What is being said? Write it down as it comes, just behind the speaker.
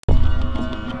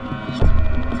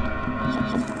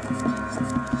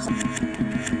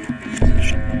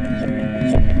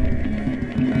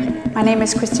My name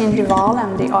is Christine Duval.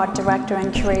 I'm the art director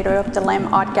and curator of the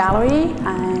LIM Art Gallery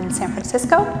in San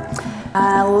Francisco.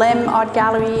 LIM Art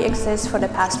Gallery exists for the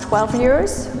past 12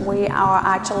 years. We are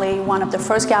actually one of the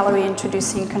first galleries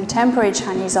introducing contemporary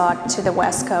Chinese art to the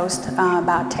West Coast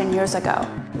about 10 years ago.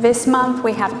 This month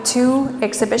we have two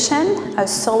exhibitions, a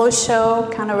solo show,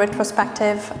 kind of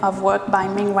retrospective of work by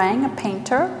Ming Wang, a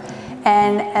painter,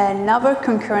 and another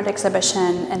concurrent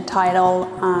exhibition entitled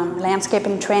Landscape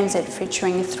in Transit,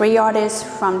 featuring 3 artists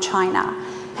from China.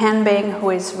 Han Bing,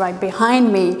 who is right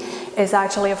behind me, is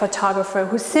actually a photographer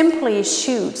who simply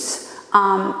shoots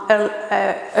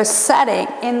a setting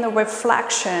in the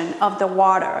reflection of the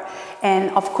water.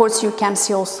 And of course you can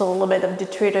see also a little bit of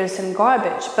detritus and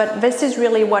garbage, but this is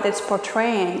really what it's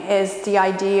portraying, is the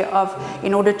idea of,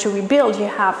 in order to rebuild, you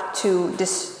have to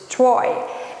destroy,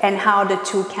 and how the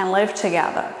two can live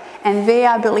together. And they,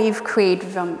 I believe, create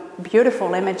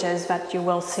beautiful images that you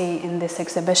will see in this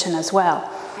exhibition as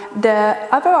well. The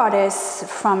other artist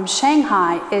from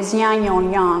Shanghai is Yang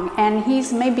Yongyang, and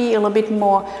he's maybe a little bit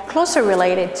more closer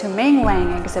related to Ming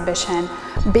Wang exhibition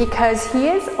because he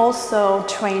is also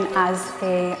trained as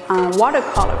a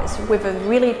watercolorist with a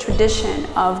really tradition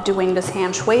of doing this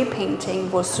hand shui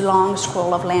painting, this long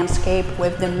scroll of landscape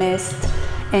with the mist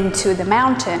into the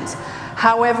mountains.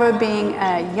 However, being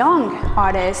a young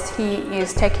artist, he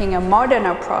is taking a modern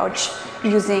approach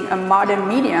using a modern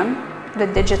medium, the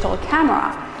digital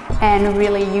camera, and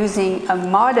really using a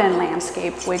modern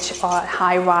landscape, which are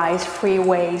high-rise,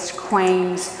 freeways,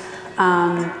 cranes,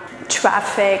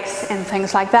 traffics, and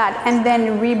things like that, and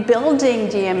then rebuilding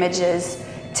the images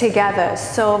together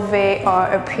so they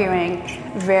are appearing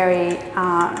very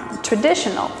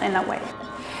traditional in a way.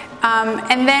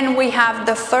 And then we have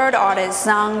the third artist,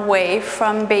 Zhang Wei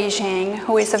from Beijing,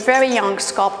 who is a very young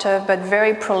sculptor but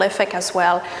very prolific as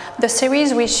well. The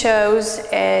series we shows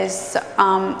is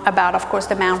about, of course,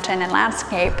 the mountain and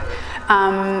landscape.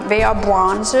 They are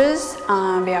bronzes,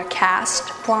 they are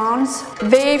cast bronze.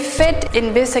 They fit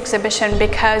in this exhibition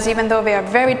because even though they are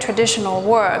very traditional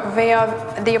work,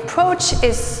 the approach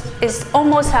is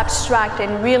almost abstract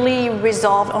and really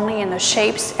resolved only in the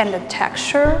shapes and the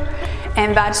texture.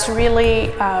 And that's really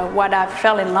what I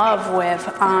fell in love with.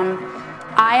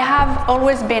 I have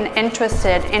always been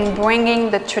interested in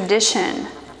bringing the tradition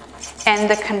and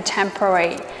the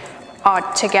contemporary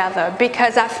art together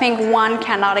because I think one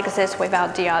cannot exist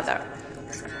without the other.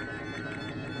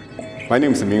 My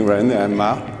name is Ming Ren, and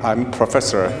I'm a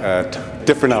professor at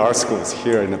different art schools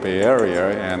here in the Bay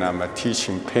Area, and I'm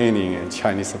teaching painting and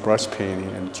Chinese brush painting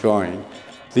and drawing.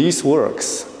 These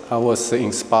works, I was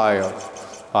inspired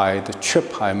by the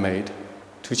trip I made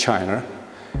to China,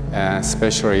 and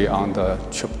especially on the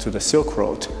trip to the Silk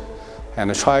Road.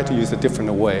 And I tried to use a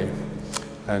different way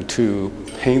to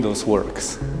paint those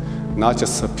works, not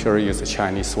just purely use the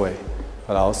Chinese way,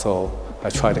 but also I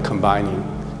tried combining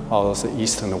all those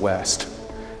East and the West,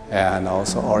 and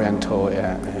also Oriental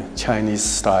and Chinese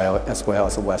style as well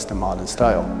as Western modern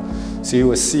style. So you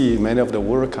will see many of the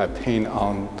work I paint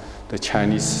on the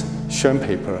Chinese Xuan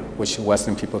paper, which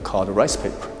Western people call the rice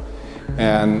paper.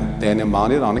 And then I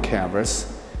mount it on the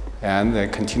canvas and then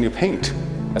continue paint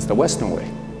as the Western way.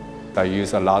 I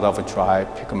use a lot of dry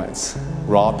pigments,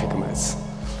 raw pigments,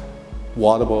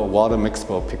 water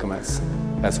mixable pigments,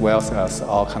 as well as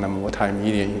all kind of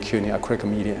multimedia, including acrylic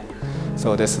media.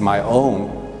 So this is my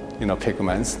own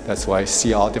pigments. That's why I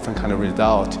see all different kind of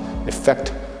result,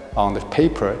 effect on the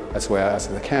paper as well as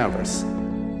the canvas.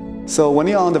 So when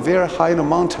you're on the very high in the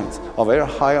mountains or very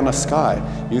high on the sky,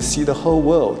 you see the whole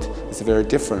world is very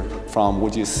different from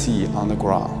what you see on the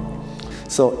ground.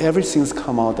 So everything's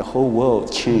come out, the whole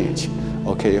world change,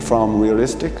 okay, from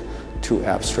realistic to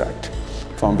abstract,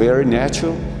 from very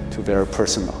natural to very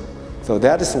personal. So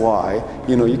that is why,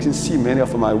 you can see many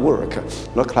of my work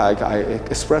look like I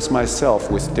express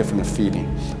myself with different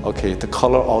feeling. Okay, the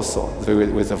color also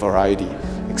with a variety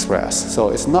expressed. So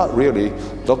it's not really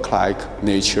look like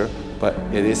nature, but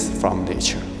it is from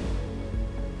nature.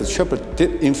 The trip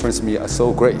did influence me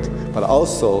so great, but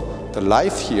also the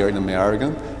life here in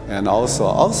America and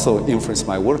also influenced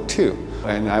my work too.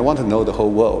 And I want to know the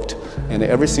whole world, and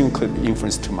everything could be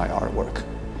influenced to my artwork,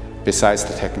 besides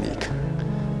the technique.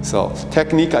 So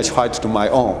technique I try to do my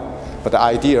own, but the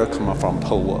idea comes from the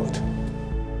whole world.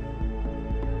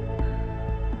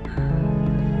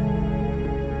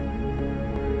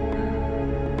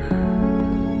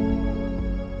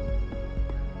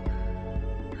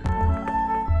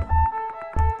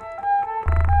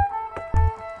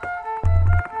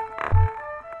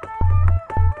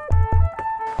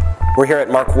 We're here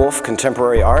at Mark Wolf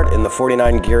Contemporary Art in the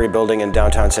 49 Geary Building in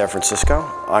downtown San Francisco.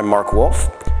 I'm Mark Wolf,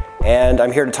 And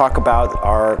I'm here to talk about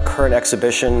our current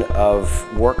exhibition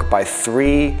of work by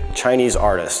 3 Chinese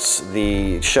artists.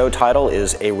 The show title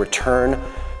is A Return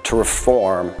to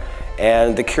Reform,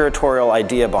 and the curatorial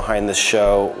idea behind this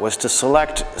show was to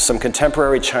select some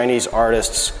contemporary Chinese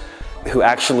artists who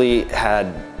actually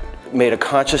had made a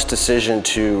conscious decision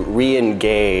to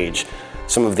re-engage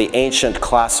some of the ancient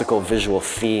classical visual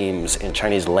themes in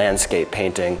Chinese landscape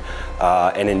painting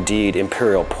and indeed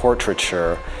imperial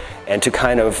portraiture, and to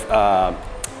kind of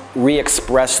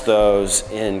re-express those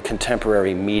in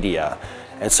contemporary media.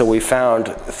 And so we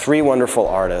found 3 wonderful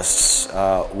artists,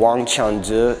 Wang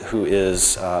Qiangzi, who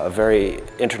is a very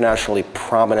internationally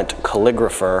prominent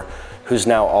calligrapher who's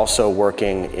now also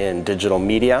working in digital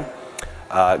media,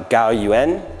 Gao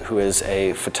Yuan, who is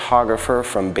a photographer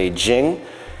from Beijing,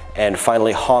 and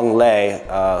finally Hong Lei,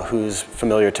 who's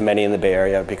familiar to many in the Bay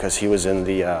Area because he was in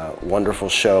the wonderful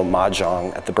show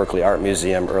Mahjong at the Berkeley Art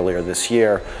Museum earlier this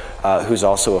year, who's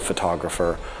also a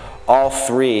photographer. All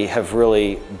 3 have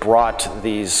really brought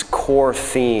these core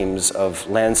themes of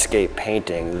landscape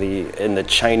painting in the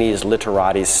Chinese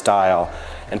literati style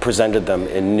and presented them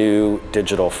in new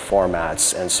digital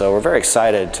formats. And so we're very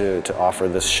excited to offer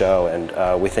this show,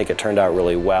 and we think it turned out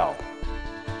really well.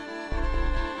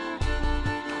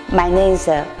 My name is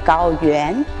Gao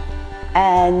Yuan,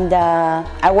 and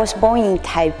I was born in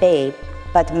Taipei,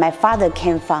 but my father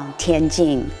came from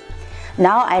Tianjin.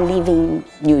 Now I live in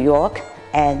New York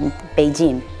and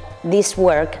Beijing. This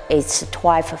work is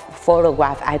 12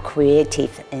 photographs I created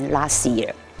in last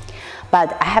year.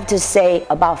 But I have to say,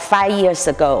 about 5 years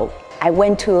ago, I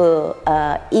went to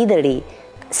Italy,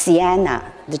 Siena,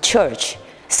 the church.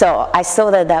 So I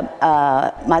saw that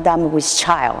Madame with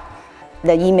Child.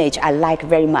 The image I like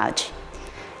very much.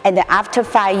 And then after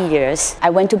 5 years, I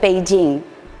went to Beijing.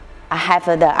 I have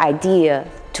the idea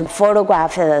to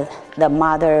photograph the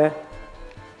mother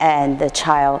and the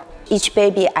child. Each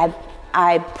baby,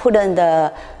 I put on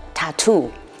the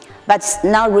tattoo, but it's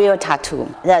not real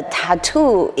tattoo. The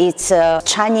tattoo is a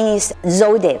Chinese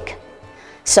zodiac.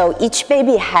 So each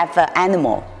baby have an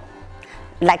animal.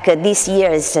 Like this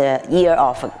year is a year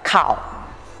of a cow.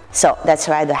 So that's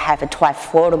why I have 12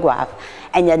 photographs.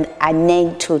 And then I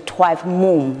named to 12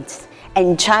 moons.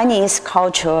 In Chinese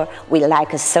culture, we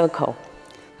like a circle.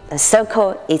 The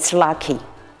circle is lucky,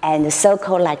 and the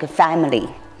circle like a family.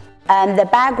 And the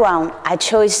background, I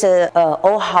chose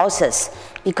old houses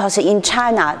because in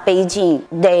China, Beijing,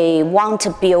 they want to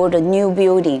build a new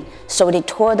building. So they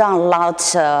tore down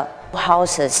lots of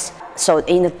houses. So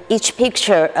in each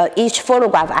picture, each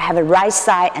photograph, I have a right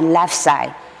side and left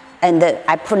side. And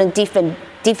I put a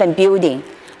different building.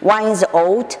 One is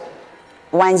old,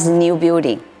 one is new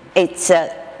building. It's a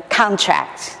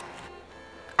contrast.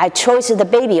 I chose the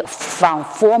baby from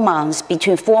 4 months,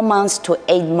 between 4 months to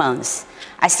 8 months.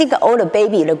 I think all the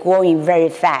babies are growing very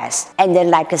fast. And then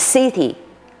like a city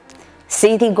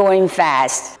going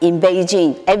fast in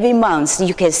Beijing, every month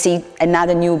you can see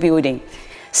another new building.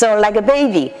 So like a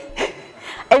baby,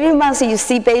 every month you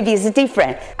see babies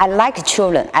different. I like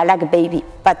children, I like a baby,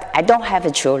 but I don't have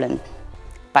a children.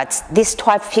 But this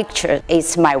 12 picture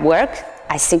is my work.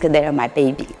 I think they are my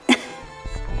baby.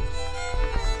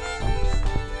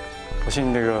 我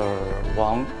姓那个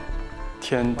王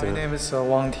天德 My name is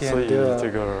Wang Tiande. 所以这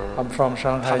个 I'm from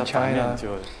Shanghai, 它的版面 China. 就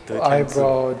得 I 天字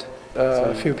brought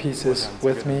a few pieces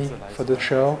with me for the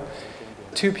show.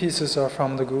 2 pieces are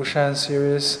from the Gushan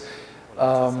series.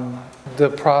 The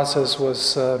process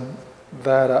was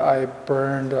that I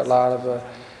burned a lot of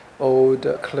old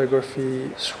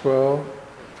calligraphy scroll,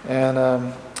 and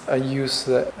I used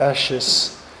the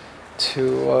ashes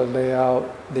to lay out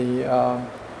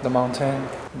the mountain,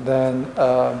 then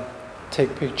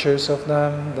take pictures of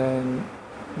them, then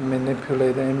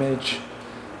manipulate the image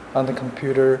on the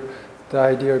computer. The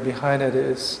idea behind it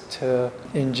is to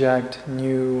inject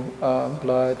new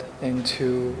blood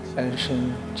into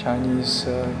ancient Chinese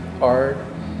art,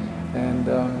 and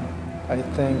I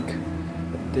think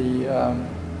the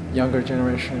younger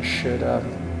generation should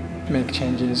make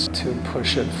changes to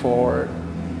push it forward.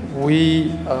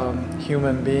 We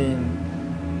human beings,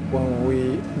 when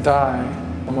we die,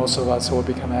 most of us will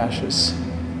become ashes,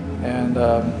 and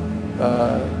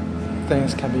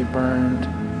things can be burned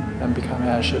and become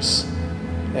ashes.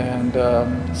 And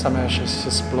some ashes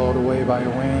just blown away by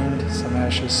wind, some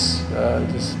ashes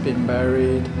just being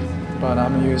buried. But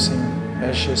I'm using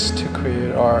ashes to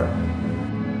create art.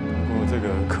 通过这个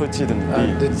科技的努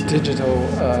力， The digital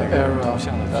era, 图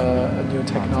像的 new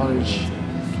technology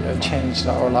changed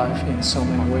our life in so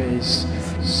many ways.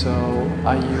 So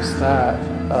I use that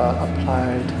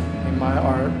applied in my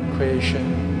art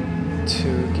creation to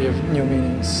give new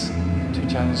meanings to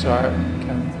Chinese art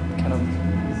can kind of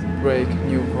break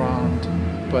new ground,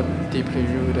 but deeply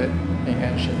rooted in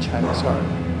ancient Chinese art.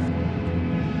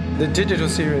 The digital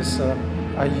series,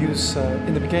 I use,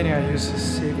 in the beginning I used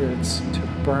cigarettes to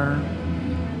burn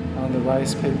on the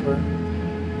rice paper.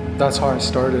 That's how I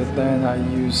started. Then I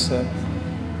use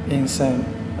incense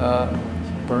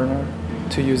burner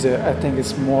to use it. I think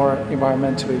it's more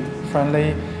environmentally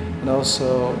friendly and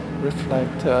also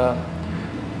reflect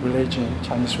religion,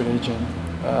 Chinese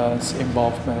religion's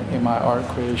involvement in my art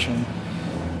creation.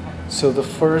 So the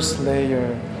first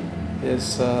layer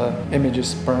is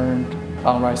images burned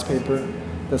on rice paper.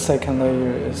 The second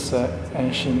layer is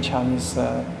ancient Chinese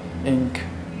ink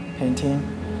painting.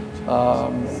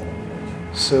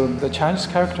 So the Chinese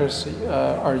characters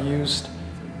are used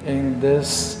in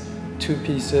these two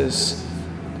pieces.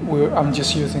 I'm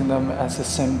just using them as a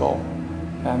symbol.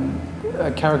 And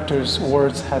characters'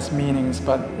 words has meanings,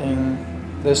 but in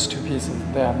these two pieces,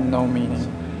 they have no meaning.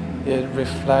 It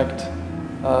reflects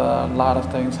a lot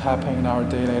of things happening in our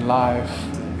daily life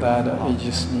that you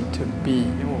just need to be.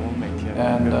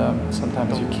 And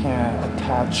sometimes you can't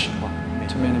attach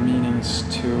too many meanings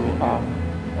to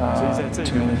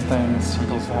too many things. You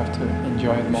just have to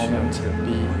enjoy the moment,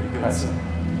 be present.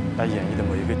 来演绎的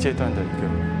某一个阶段的一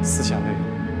个思想内容。